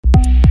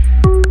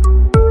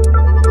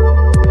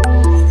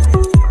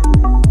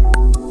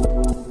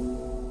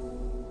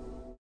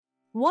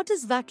What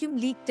is vacuum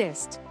leak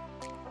test?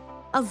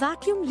 A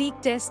vacuum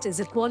leak test is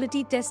a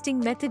quality testing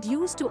method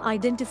used to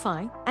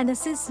identify and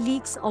assess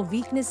leaks or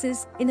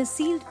weaknesses in a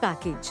sealed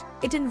package.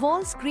 It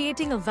involves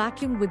creating a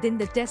vacuum within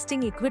the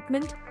testing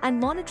equipment and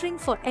monitoring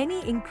for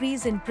any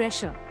increase in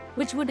pressure,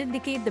 which would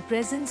indicate the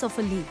presence of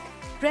a leak.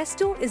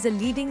 Presto is a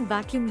leading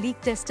vacuum leak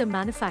tester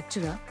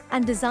manufacturer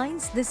and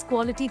designs this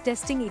quality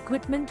testing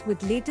equipment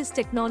with latest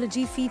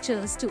technology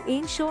features to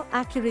ensure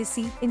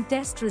accuracy in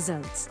test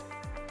results.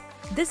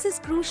 This is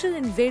crucial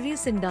in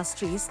various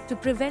industries to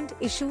prevent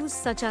issues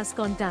such as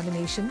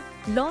contamination,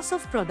 loss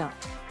of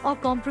product, or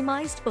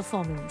compromised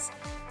performance.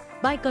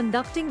 By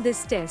conducting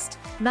this test,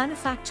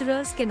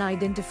 manufacturers can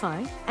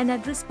identify and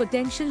address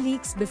potential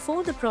leaks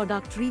before the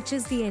product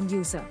reaches the end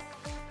user.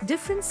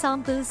 Different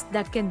samples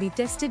that can be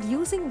tested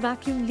using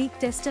vacuum leak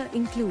tester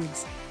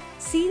includes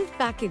sealed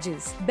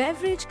packages,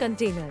 beverage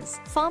containers,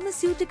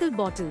 pharmaceutical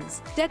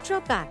bottles,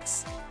 Tetra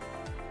packs.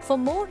 For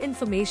more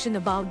information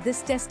about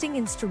this testing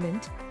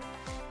instrument,